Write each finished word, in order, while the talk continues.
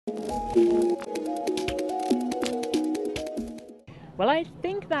Well, I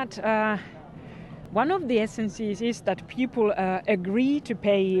think that one of the essences is that people agree to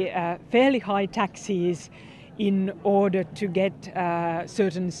pay fairly high taxes in order to get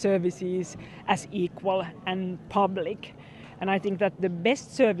certain services as equal and public. And I think that the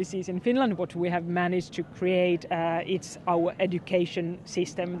best services in Finland, what we have managed to create, it's our education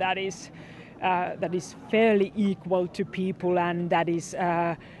system that is fairly equal to people, and that is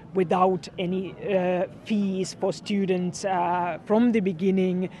without any fees for students from the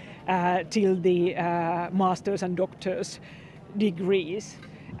beginning till the master's and doctor's degrees.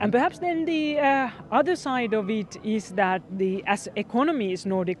 And perhaps then the other side of it is that as economies,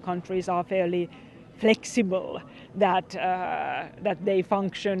 Nordic countries are fairly flexible, that they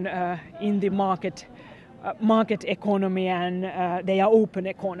function in the market economy, and they are open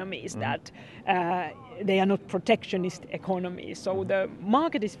economies, that they are not protectionist economies. So the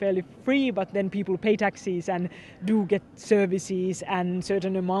market is fairly free, but then people pay taxes and do get services and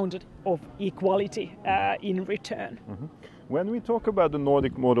certain amount of equality in return. Mm-hmm. When we talk about the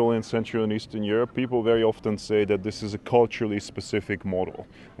Nordic model in Central and Eastern Europe, people very often say that this is a culturally specific model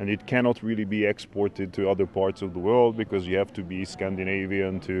and it cannot really be exported to other parts of the world because you have to be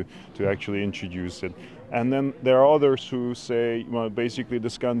Scandinavian to actually introduce it. And then there are others who say, well, basically the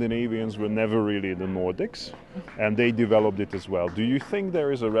Scandinavians were never really the Nordics and they developed it as well. Do you think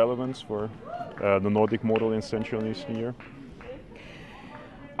there is a relevance for the Nordic model in Central and Eastern Europe?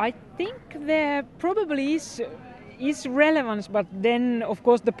 I think there probably is relevance, but then of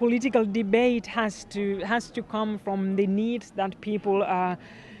course the political debate has to come from the needs that people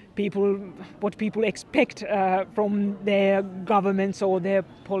expect from their governments or their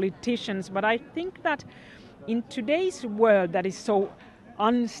politicians. But I think that in today's world that is so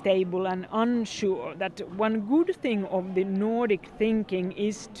unstable and unsure, that one good thing of the Nordic thinking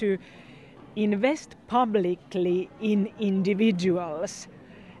is to invest publicly in individuals.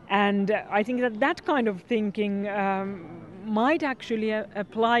 And I think that kind of thinking might actually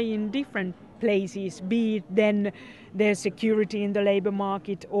apply in different places, be it then their security in the labor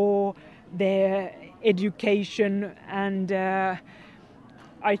market or their education. And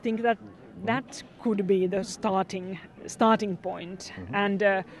I think that could be the starting point. Mm-hmm. And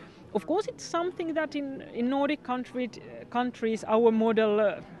of course it's something that in Nordic countries our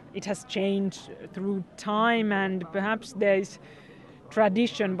model, it has changed through time, and perhaps there is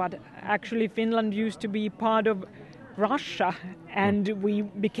tradition, but actually Finland used to be part of Russia and we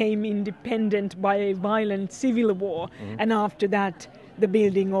became independent by a violent civil war, and after that the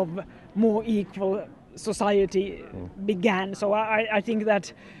building of more equal society began. So I think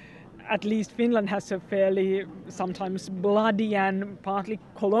that at least Finland has a fairly sometimes bloody and partly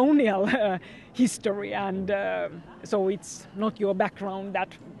colonial history, and so it's not your background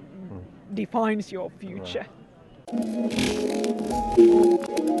that defines your future. Right.